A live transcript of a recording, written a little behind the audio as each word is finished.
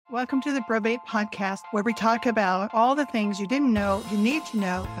Welcome to the Probate Podcast, where we talk about all the things you didn't know you need to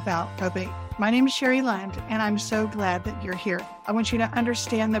know about probate. My name is Sherry Lund, and I'm so glad that you're here. I want you to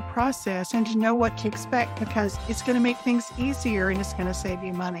understand the process and to know what to expect because it's going to make things easier and it's going to save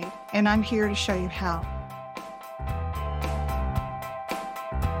you money. And I'm here to show you how.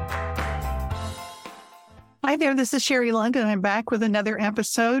 Hi there, this is Sherry Lund, and I'm back with another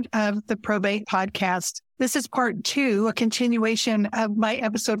episode of the Probate Podcast. This is part 2, a continuation of my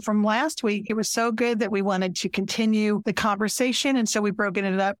episode from last week. It was so good that we wanted to continue the conversation, and so we broken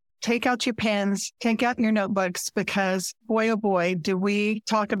it up. Take out your pens, take out your notebooks, because boy, oh boy, do we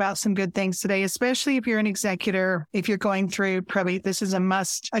talk about some good things today, especially if you're an executor, if you're going through probate. This is a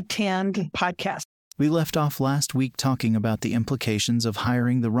must-attend podcast. We left off last week talking about the implications of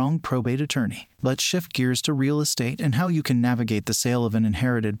hiring the wrong probate attorney. Let's shift gears to real estate and how you can navigate the sale of an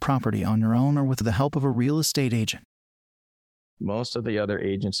inherited property on your own or with the help of a real estate agent. Most of the other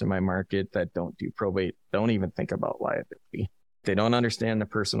agents in my market that don't do probate don't even think about liability. They don't understand the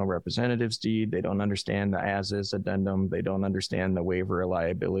personal representative's deed. They don't understand the as-is addendum. They don't understand the waiver of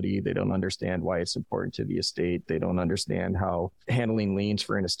liability. They don't understand why it's important to the estate. They don't understand how handling liens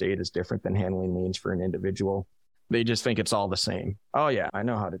for an estate is different than handling liens for an individual. They just think it's all the same. Oh yeah, I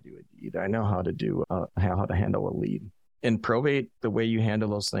know how to do a deed. I know how to do how to handle a lien. In probate, the way you handle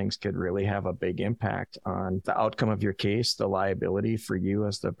those things could really have a big impact on the outcome of your case, the liability for you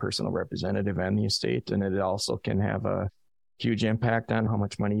as the personal representative and the estate. And it also can have a huge impact on how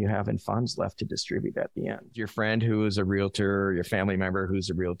much money you have in funds left to distribute at the end. Your friend who is a realtor, or your family member who's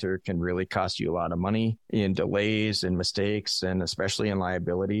a realtor can really cost you a lot of money in delays and mistakes, and especially in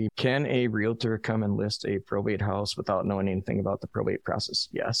liability. Can a realtor come and list a probate house without knowing anything about the probate process?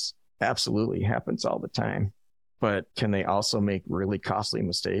 Yes, absolutely. Happens all the time. But can they also make really costly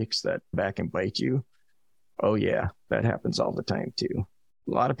mistakes that back and bite you? Oh yeah, that happens all the time too.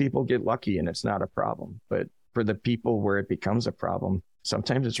 A lot of people get lucky and it's not a problem, but for the people where it becomes a problem,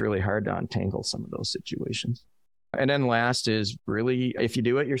 sometimes it's really hard to untangle some of those situations. And then last is really, if you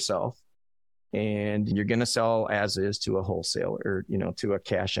do it yourself and you're going to sell as is to a wholesaler, to a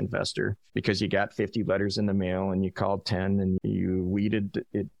cash investor, because you got 50 letters in the mail and you called 10 and you weeded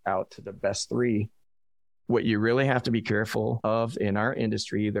it out to the best 3. What you really have to be careful of in our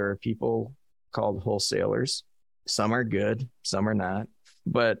industry, there are people called wholesalers. Some are good, some are not.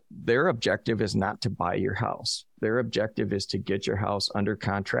 But their objective is not to buy your house. Their objective is to get your house under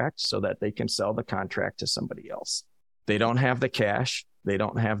contract so that they can sell the contract to somebody else. They don't have the cash. They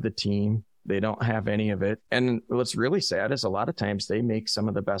don't have the team. They don't have any of it. And what's really sad is a lot of times they make some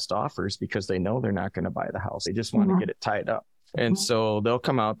of the best offers because they know they're not going to buy the house. They just want to get it tied up. And so they'll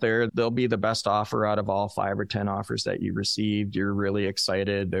come out there. They'll be the best offer out of all 5 or 10 offers that you received. You're really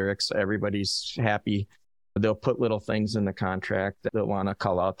excited. Everybody's happy. They'll put little things in the contract that they'll want to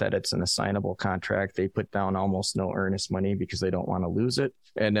call out that it's an assignable contract. They put down almost no earnest money because they don't want to lose it.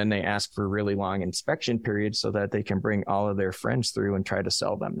 And then they ask for really long inspection periods so that they can bring all of their friends through and try to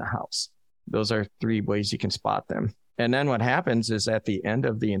sell them the house. Those are 3 ways you can spot them. And then what happens is at the end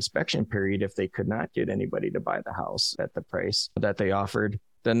of the inspection period, if they could not get anybody to buy the house at the price that they offered,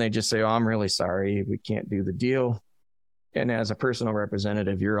 then they just say, oh, I'm really sorry, we can't do the deal. And as a personal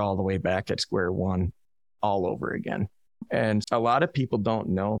representative, you're all the way back at square one all over again. And a lot of people don't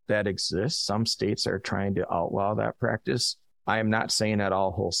know that exists. Some states are trying to outlaw that practice. I am not saying that all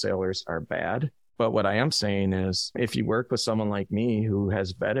wholesalers are bad, but what I am saying is if you work with someone like me who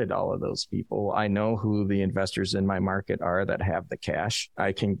has vetted all of those people, I know who the investors in my market are that have the cash.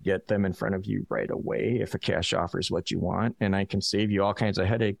 I can get them in front of you right away if a cash offer is what you want, and I can save you all kinds of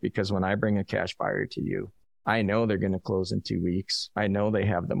headache because when I bring a cash buyer to you, I know they're going to close in 2 weeks. I know they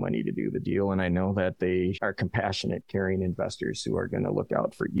have the money to do the deal. And I know that they are compassionate, caring investors who are going to look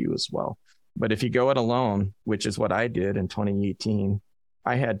out for you as well. But if you go it alone, which is what I did in 2018,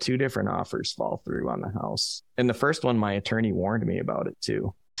 I had 2 different offers fall through on the house. And the first one, my attorney warned me about it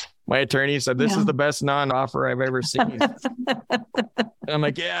too. My attorney said, this is the best non-offer I've ever seen. And I'm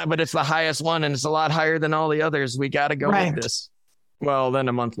like, yeah, but it's the highest one and it's a lot higher than all the others. We got to go with this. Well, then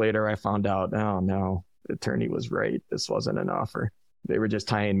a month later, I found out, oh no. The attorney was right. This wasn't an offer. They were just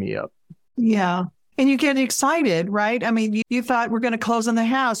tying me up. Yeah. And you get excited, right? I mean, you thought we're going to close on the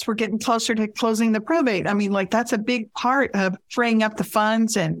house. We're getting closer to closing the probate. I mean, that's a big part of freeing up the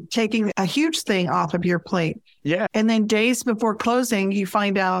funds and taking a huge thing off of your plate. Yeah. And then days before closing, you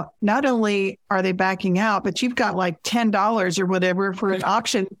find out not only are they backing out, but you've got like $10 or whatever for an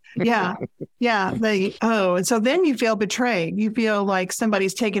auction. Yeah. Yeah. And so then you feel betrayed. You feel like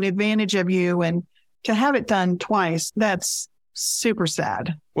somebody's taking advantage of you, and to have it done twice, that's super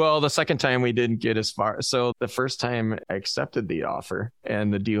sad. Well, the second time we didn't get as far. So the first time I accepted the offer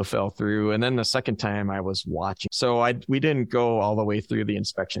and the deal fell through. And then the second time I was watching. So we didn't go all the way through the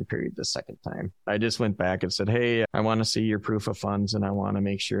inspection period the second time. I just went back and said, hey, I want to see your proof of funds. And I want to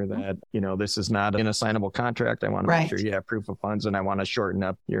make sure that, this is not an assignable contract. I want to make sure you have proof of funds, and I want to shorten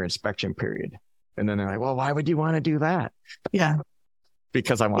up your inspection period. And then they're like, well, why would you want to do that? Yeah.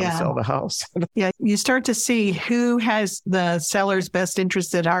 Because I want to sell the house. Yeah. You start to see who has the seller's best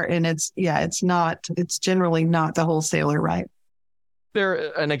interest at heart. And it's generally not the wholesaler, right?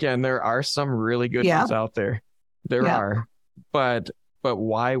 There are some really good ones out there. There are, but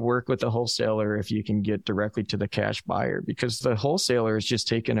why work with the wholesaler if you can get directly to the cash buyer? Because the wholesaler is just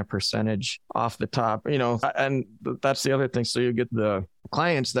taking a percentage off the top, and that's the other thing. So you get the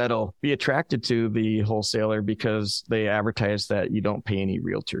clients that'll be attracted to the wholesaler because they advertise that you don't pay any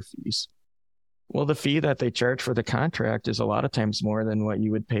realtor fees. Well, the fee that they charge for the contract is a lot of times more than what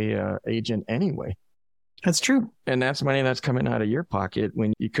you would pay an agent anyway. That's true. And that's money that's coming out of your pocket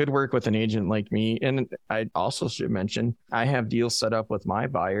when you could work with an agent like me. And I also should mention, I have deals set up with my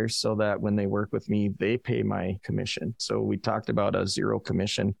buyers so that when they work with me, they pay my commission. So we talked about a zero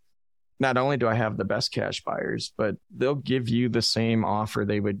commission. Not only do I have the best cash buyers, but they'll give you the same offer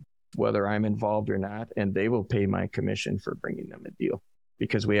they would, whether I'm involved or not, and they will pay my commission for bringing them a deal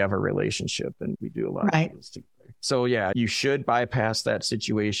because we have a relationship and we do a lot of deals together. So yeah, you should bypass that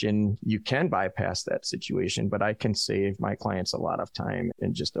situation. You can bypass that situation, but I can save my clients a lot of time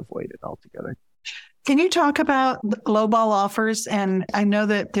and just avoid it altogether. Can you talk about lowball offers? And I know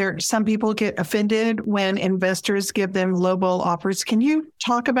that some people get offended when investors give them lowball offers. Can you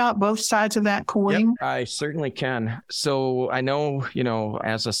talk about both sides of that coin? Yep, I certainly can. So I know,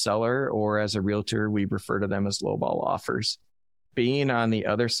 as a seller or as a realtor, we refer to them as lowball offers. Being on the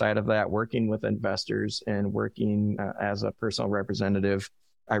other side of that, working with investors and working as a personal representative,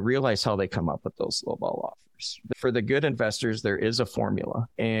 I realize how they come up with those lowball offers. For the good investors, there is a formula.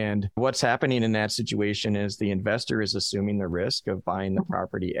 And what's happening in that situation is the investor is assuming the risk of buying the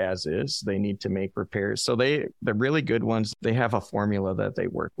property as is. They need to make repairs. So the really good ones, they have a formula that they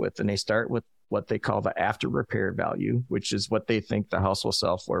work with, and they start with what they call the after repair value, which is what they think the house will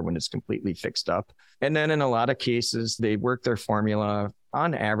sell for when it's completely fixed up. And then in a lot of cases, they work their formula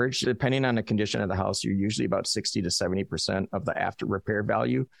on average, depending on the condition of the house, you're usually about 60 to 70% of the after repair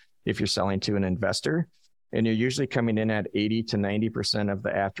value if you're selling to an investor. And you're usually coming in at 80 to 90% of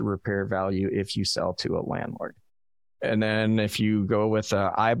the after repair value if you sell to a landlord. And then if you go with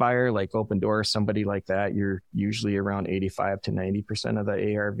an iBuyer like Opendoor, somebody like that, you're usually around 85 to 90% of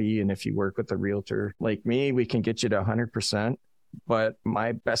the ARV. And if you work with a realtor like me, we can get you to 100%. But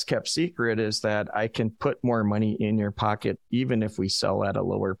my best kept secret is that I can put more money in your pocket, even if we sell at a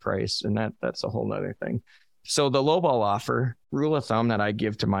lower price. And that's a whole nother thing. So the lowball offer, rule of thumb that I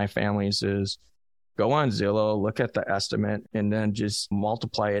give to my families is go on Zillow, look at the estimate, and then just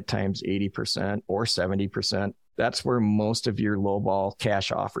multiply it times 80% or 70%. That's where most of your lowball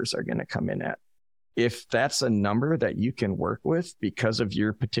cash offers are going to come in at. If that's a number that you can work with because of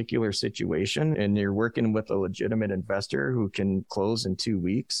your particular situation and you're working with a legitimate investor who can close in 2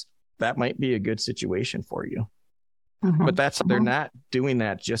 weeks, that might be a good situation for you. Mm-hmm. But they're not doing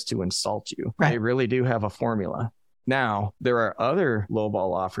that just to insult you. Right. They really do have a formula. Now, there are other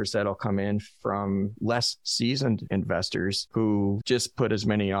lowball offers that'll come in from less seasoned investors who just put as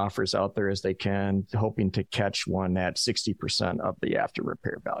many offers out there as they can, hoping to catch one at 60% of the after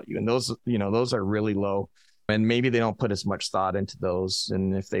repair value. And those are really low. And maybe they don't put as much thought into those.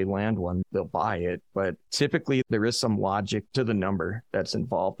 And if they land one, they'll buy it. But typically, there is some logic to the number that's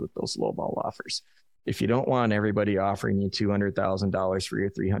involved with those lowball offers. If you don't want everybody offering you $200,000 for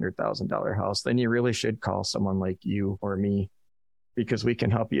your $300,000 house, then you really should call someone like you or me, because we can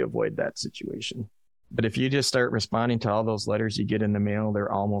help you avoid that situation. But if you just start responding to all those letters you get in the mail,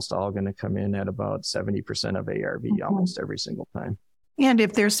 they're almost all going to come in at about 70% of ARV almost every single time. And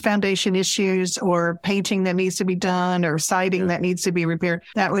if there's foundation issues or painting that needs to be done or siding that needs to be repaired,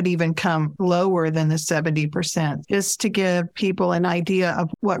 that would even come lower than the 70%, just to give people an idea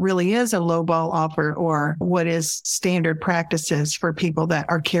of what really is a lowball offer or what is standard practices for people that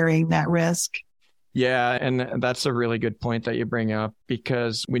are carrying that risk. Yeah, and that's a really good point that you bring up,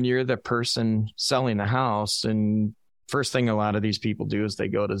 because when you're the person selling the house, and first thing a lot of these people do is they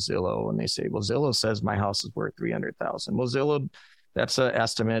go to Zillow and they say, well, Zillow says my house is worth $300,000. Well, Zillow, that's an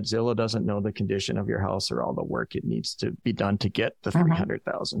estimate. Zillow doesn't know the condition of your house or all the work it needs to be done to get the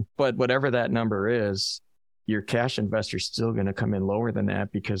 $300,000. But whatever that number is, your cash investor is still going to come in lower than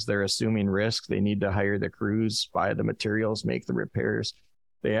that because they're assuming risk. They need to hire the crews, buy the materials, make the repairs.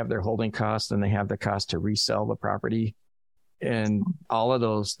 They have their holding costs, and they have the cost to resell the property. And all of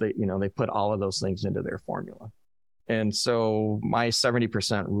those, they put all of those things into their formula. And so my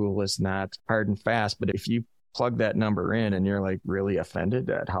 70% rule is not hard and fast, but if you plug that number in and you're like really offended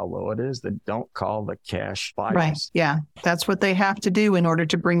at how low it is, then don't call the cash buyers. Right. Yeah. That's what they have to do in order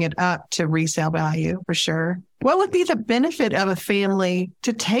to bring it up to resale value for sure. What would be the benefit of a family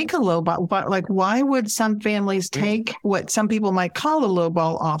to take a lowball? Like, why would some families take what some people might call a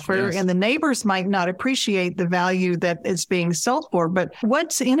lowball offer, and the neighbors might not appreciate the value that it's being sold for? But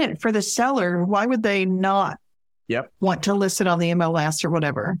what's in it for the seller? Why would they not want to list it on the MLS or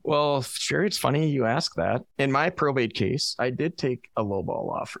whatever? Well, sure. It's funny you ask that. In my probate case, I did take a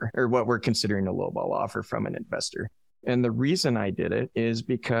lowball offer, or what we're considering a lowball offer, from an investor. And the reason I did it is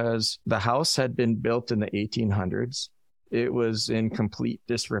because the house had been built in the 1800s. It was in complete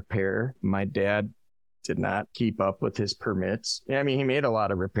disrepair. My dad did not keep up with his permits. I mean, he made a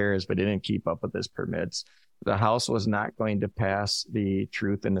lot of repairs, but he didn't keep up with his permits. The house was not going to pass the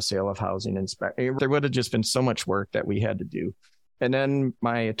truth in the sale of housing inspection. There would have just been so much work that we had to do. And then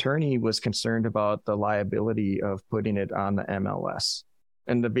my attorney was concerned about the liability of putting it on the MLS.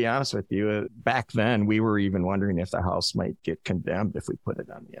 And to be honest with you, back then, we were even wondering if the house might get condemned if we put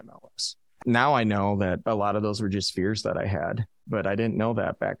it on the MLS. Now I know that a lot of those were just fears that I had, but I didn't know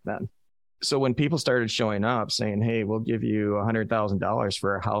that back then. So when people started showing up saying, hey, we'll give you $100,000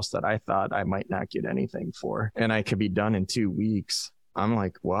 for a house that I thought I might not get anything for, and I could be done in 2 weeks, I'm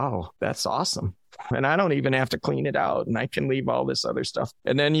like, wow, that's awesome. And I don't even have to clean it out, and I can leave all this other stuff.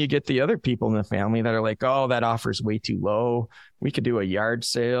 And then you get the other people in the family that are like, oh, that offer's way too low. We could do a yard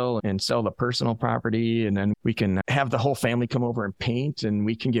sale and sell the personal property, and then we can have the whole family come over and paint, and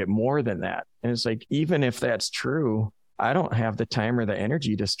we can get more than that. And it's like, even if that's true, I don't have the time or the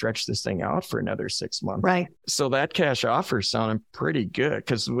energy to stretch this thing out for another 6 months. Right. So that cash offer sounded pretty good,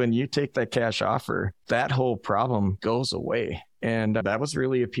 because when you take that cash offer, that whole problem goes away. And that was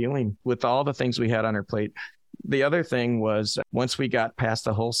really appealing with all the things we had on our plate. The other thing was, once we got past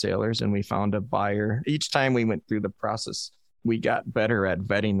the wholesalers and we found a buyer, each time we went through the process, we got better at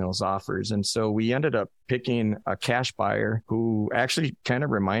vetting those offers. And so we ended up picking a cash buyer who actually kind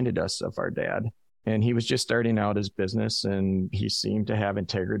of reminded us of our dad. And he was just starting out his business, and he seemed to have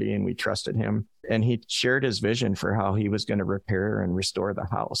integrity, and we trusted him. And he shared his vision for how he was going to repair and restore the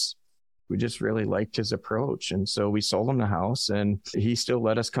house. We just really liked his approach. And so we sold him the house, and he still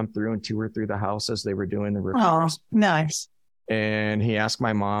let us come through and tour through the house as they were doing the repairs. Oh, nice. And he asked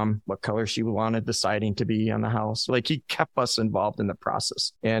my mom what color she wanted the siding to be on the house. Like, he kept us involved in the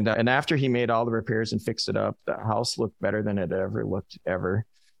process. And after he made all the repairs and fixed it up, the house looked better than it ever looked ever.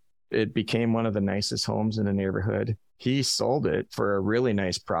 It became one of the nicest homes in the neighborhood. He sold it for a really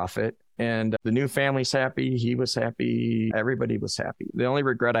nice profit, and the new family's happy. He was happy. Everybody was happy. The only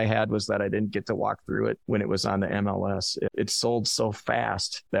regret I had was that I didn't get to walk through it when it was on the MLS. It sold so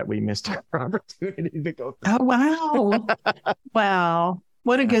fast that we missed our opportunity to go through. Oh, wow. Wow.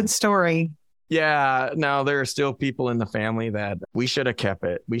 What a good story. Yeah. Now, there are still people in the family that we should have kept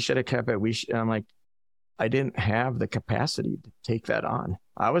it. We should have kept it. I'm like, I didn't have the capacity to take that on.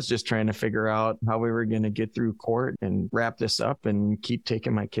 I was just trying to figure out how we were going to get through court and wrap this up and keep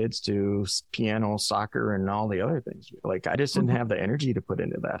taking my kids to piano, soccer, and all the other things. Like, I just didn't have the energy to put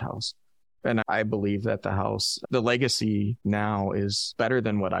into that house. And I believe that the house, the legacy now is better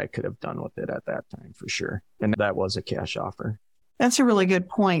than what I could have done with it at that time, for sure. And that was a cash offer. That's a really good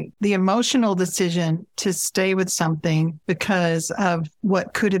point. The emotional decision to stay with something because of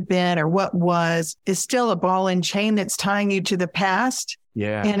what could have been or what was is still a ball and chain that's tying you to the past.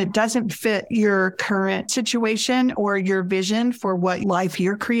 Yeah. And it doesn't fit your current situation or your vision for what life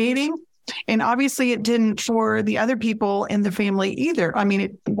you're creating. And obviously it didn't for the other people in the family either. I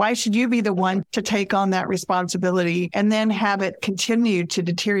mean, why should you be the one to take on that responsibility and then have it continue to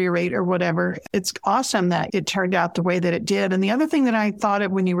deteriorate or whatever? It's awesome that it turned out the way that it did. And the other thing that I thought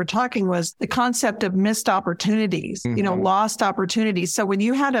of when you were talking was the concept of missed opportunities, lost opportunities. So when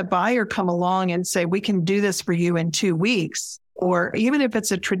you had a buyer come along and say, we can do this for you in 2 weeks, or even if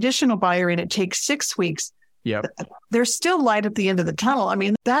it's a traditional buyer and it takes 6 weeks, yep, there's still light at the end of the tunnel. I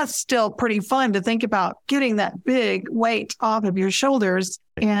mean, that's still pretty fun to think about, getting that big weight off of your shoulders.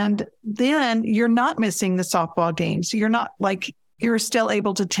 And then you're not missing the softball games. You're not you're still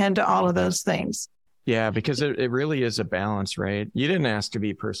able to tend to all of those things. Yeah, because it really is a balance, right? You didn't ask to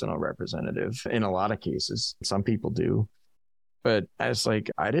be personal representative in a lot of cases. Some people do. But I was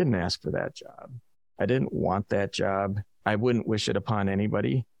like, I didn't ask for that job. I didn't want that job. I wouldn't wish it upon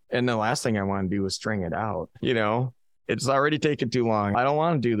anybody. And the last thing I want to do is string it out. It's already taken too long. I don't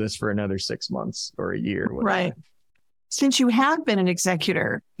want to do this for another 6 months or a year. Right. since you have been an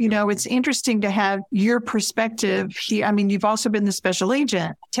executor, it's interesting to have your perspective. You've also been the special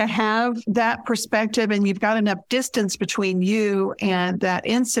agent, to have that perspective, and you've got enough distance between you and that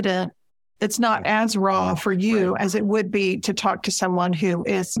incident. It's not as raw for you as it would be to talk to someone who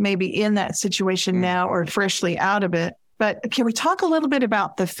is maybe in that situation now or freshly out of it. But can we talk a little bit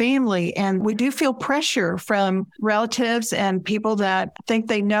about the family? And we do feel pressure from relatives and people that think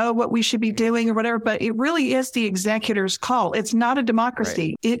they know what we should be doing or whatever, but it really is the executor's call. It's not a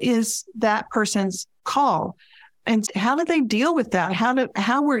democracy. Right. It is that person's call. And how do they deal with that?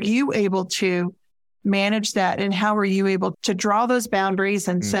 How were you able to manage that? And how were you able to draw those boundaries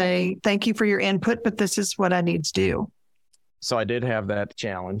and say, thank you for your input, but this is what I need to do? So I did have that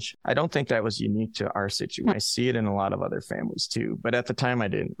challenge. I don't think that was unique to our situation. I see it in a lot of other families too, but at the time I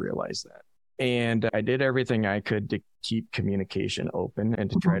didn't realize that. And I did everything I could to keep communication open and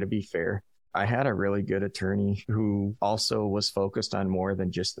to try to be fair. I had a really good attorney who also was focused on more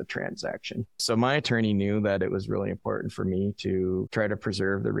than just the transaction. So my attorney knew that it was really important for me to try to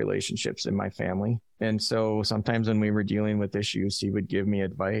preserve the relationships in my family. And so sometimes when we were dealing with issues, he would give me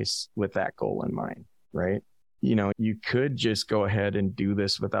advice with that goal in mind, right? You could just go ahead and do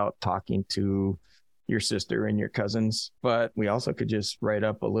this without talking to your sister and your cousins, but we also could just write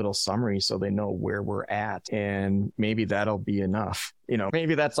up a little summary so they know where we're at, and maybe that'll be enough.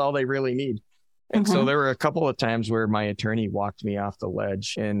 Maybe that's all they really need. And so there were a couple of times where my attorney walked me off the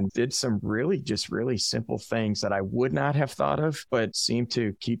ledge and did some really simple things that I would not have thought of, but seemed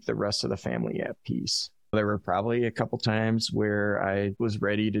to keep the rest of the family at peace. There were probably a couple times where I was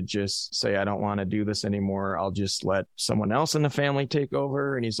ready to just say, I don't want to do this anymore. I'll just let someone else in the family take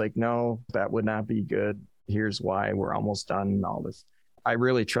over. And he's like, no, that would not be good. Here's why. We're almost done and all this. I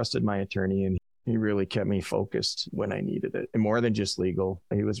really trusted my attorney, and he really kept me focused when I needed it. And more than just legal,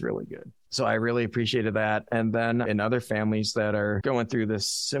 he was really good. So I really appreciated that. And then in other families that are going through this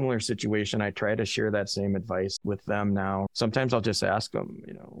similar situation, I try to share that same advice with them now. Sometimes I'll just ask them,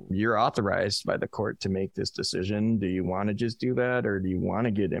 you're authorized by the court to make this decision. Do you want to just do that? Or do you want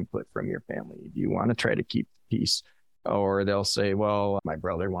to get input from your family? Do you want to try to keep peace? Or they'll say, well, my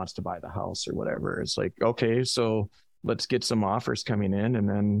brother wants to buy the house or whatever. It's like, okay, so let's get some offers coming in. And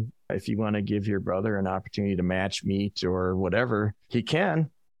then if you want to give your brother an opportunity to match meet or whatever, he can.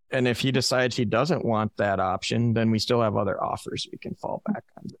 And if he decides he doesn't want that option, then we still have other offers we can fall back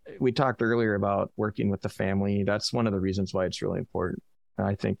on. We talked earlier about working with the family. That's one of the reasons why it's really important,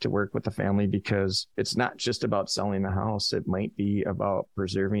 I think, to work with the family, because it's not just about selling the house. It might be about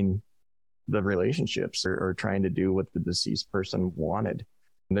preserving the relationships or trying to do what the deceased person wanted.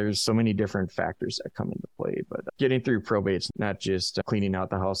 There's so many different factors that come into play, but getting through probate's not just cleaning out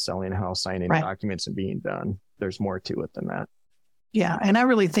the house, selling a house, signing documents and being done. There's more to it than that. Yeah. And I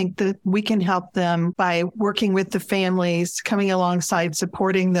really think that we can help them by working with the families, coming alongside,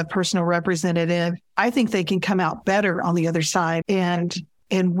 supporting the personal representative. I think they can come out better on the other side. And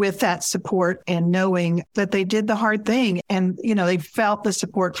with that support and knowing that they did the hard thing and, they felt the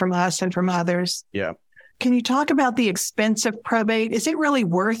support from us and from others. Yeah. Can you talk about the expense of probate? Is it really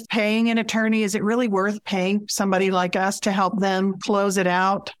worth paying an attorney? Is it really worth paying somebody like us to help them close it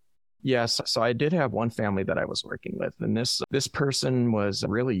out? Yes. So I did have one family that I was working with, and this person was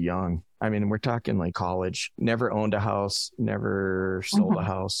really young. I mean, we're talking like college, never owned a house, never sold a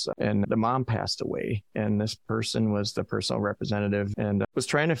house. And the mom passed away. And this person was the personal representative and was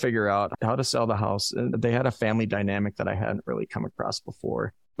trying to figure out how to sell the house. And they had a family dynamic that I hadn't really come across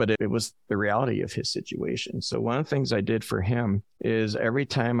before, but it was the reality of his situation. So one of the things I did for him is every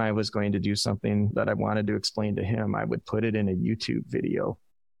time I was going to do something that I wanted to explain to him, I would put it in a YouTube video.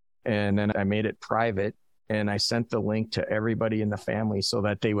 And then I made it private, and I sent the link to everybody in the family so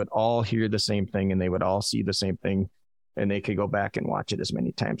that they would all hear the same thing and they would all see the same thing, and they could go back and watch it as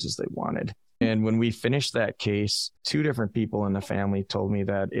many times as they wanted. And when we finished that case, 2 different people in the family told me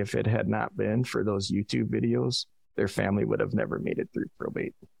that if it had not been for those YouTube videos, their family would have never made it through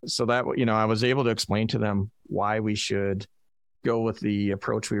probate. So that, I was able to explain to them why we should go with the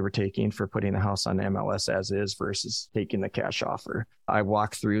approach we were taking for putting the house on MLS as is versus taking the cash offer. I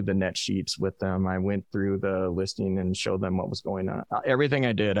walked through the net sheets with them. I went through the listing and showed them what was going on. Everything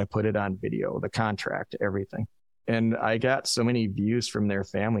I did, I put it on video, the contract, everything. And I got so many views from their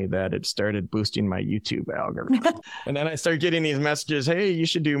family that it started boosting my YouTube algorithm. And then I started getting these messages, hey, you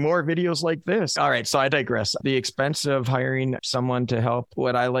should do more videos like this. All right, so I digress. The expense of hiring someone to help,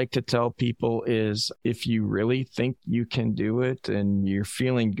 what I like to tell people is if you really think you can do it and you're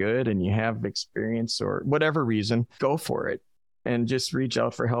feeling good and you have experience or whatever reason, go for it and just reach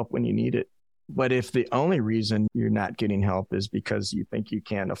out for help when you need it. But if the only reason you're not getting help is because you think you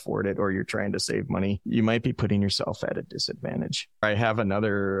can't afford it or you're trying to save money, you might be putting yourself at a disadvantage. I have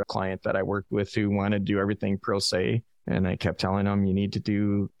another client that I worked with who wanted to do everything pro se. And I kept telling him, you need to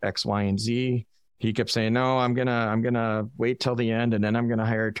do X, Y, and Z. He kept saying, no, I'm going to wait till the end and then I'm going to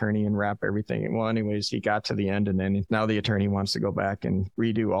hire an attorney and wrap everything. And well, anyways, he got to the end and then now the attorney wants to go back and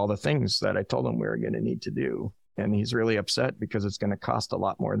redo all the things that I told him we were going to need to do. And he's really upset because it's going to cost a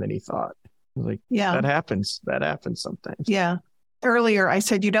lot more than he thought. I was like, yeah, that happens. That happens sometimes. Yeah. Earlier, I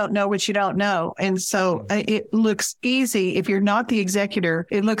said, you don't know what you don't know. And so it looks easy. If you're not the executor,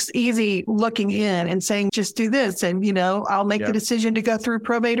 it looks easy looking in and saying, just do this. And, I'll make the decision to go through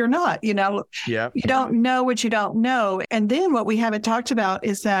probate or not. You don't know what you don't know. And then what we haven't talked about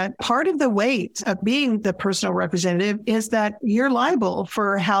is that part of the weight of being the personal representative is that you're liable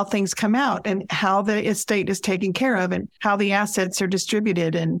for how things come out and how the estate is taken care of and how the assets are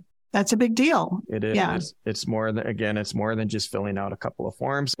distributed. And that's a big deal. It is. Yeah. It's more than just filling out a couple of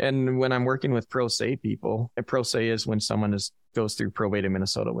forms. And when I'm working with pro se people, a pro se is when someone goes through probate in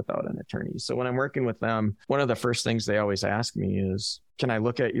Minnesota without an attorney. So when I'm working with them, one of the first things they always ask me is, can I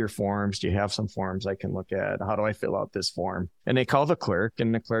look at your forms? Do you have some forms I can look at? How do I fill out this form? And they call the clerk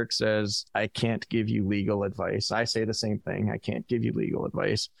and the clerk says, I can't give you legal advice. I say the same thing. I can't give you legal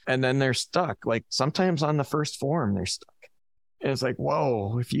advice. And then they're stuck. Like sometimes on the first form, they're stuck. And it's like,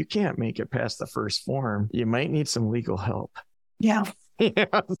 whoa, if you can't make it past the first form, you might need some legal help. Yeah.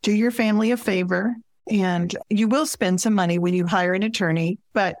 Do your family a favor, and you will spend some money when you hire an attorney.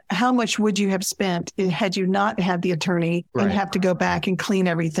 But how much would you have spent had you not had the attorney and have to go back and clean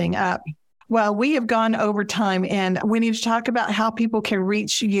everything up? Well, we have gone over time, and we need to talk about how people can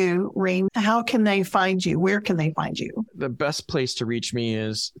reach you, Reem. How can they find you? Where can they find you? The best place to reach me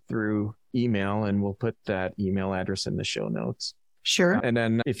is through email, and we'll put that email address in the show notes. Sure. And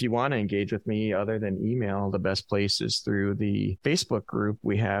then if you want to engage with me other than email, the best place is through the Facebook group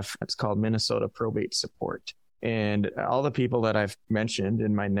we have. It's called Minnesota Probate Support. And all the people that I've mentioned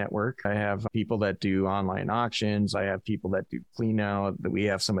in my network, I have people that do online auctions. I have people that do clean out. We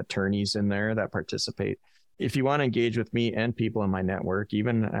have some attorneys in there that participate. If you want to engage with me and people in my network,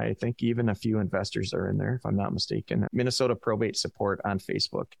 I think even a few investors are in there, if I'm not mistaken. Minnesota Probate Support on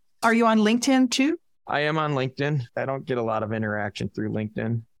Facebook. Are you on LinkedIn too? I am on LinkedIn. I don't get a lot of interaction through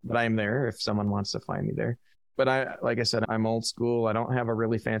LinkedIn, but I am there if someone wants to find me there. But like I said, I'm old school. I don't have a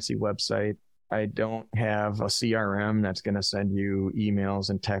really fancy website. I don't have a CRM that's going to send you emails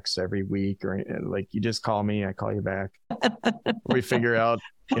and texts every week, or like you just call me, I call you back. We figure out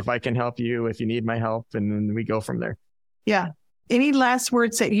if I can help you, if you need my help, and then we go from there. Yeah. Any last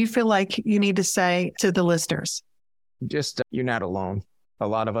words that you feel like you need to say to the listeners? Just, you're not alone. A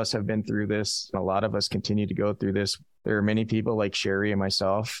lot of us have been through this. A lot of us continue to go through this. There are many people like Sherry and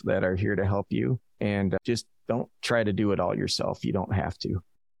myself that are here to help you. And just don't try to do it all yourself. You don't have to.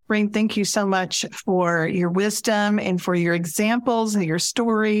 Reem, thank you so much for your wisdom and for your examples and your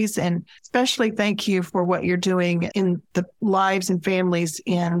stories. And especially thank you for what you're doing in the lives and families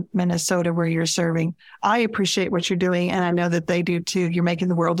in Minnesota where you're serving. I appreciate what you're doing, and I know that they do too. You're making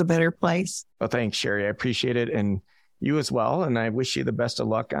the world a better place. Well, thanks, Sherry. I appreciate it. And you as well. And I wish you the best of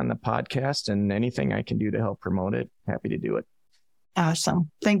luck on the podcast, and anything I can do to help promote it. Happy to do it.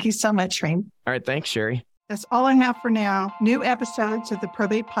 Awesome. Thank you so much, Reem. All right. Thanks, Sherry. That's all I have for now. New episodes of the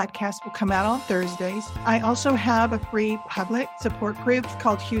Probate Podcast will come out on Thursdays. I also have a free public support group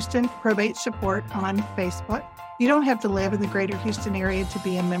called Houston Probate Support on Facebook. You don't have to live in the greater Houston area to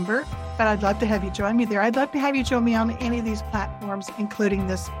be a member, but I'd love to have you join me there. I'd love to have you join me on any of these platforms, including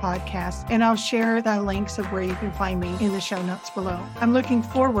this podcast. And I'll share the links of where you can find me in the show notes below. I'm looking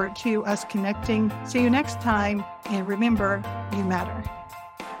forward to us connecting. See you next time. And remember, you matter.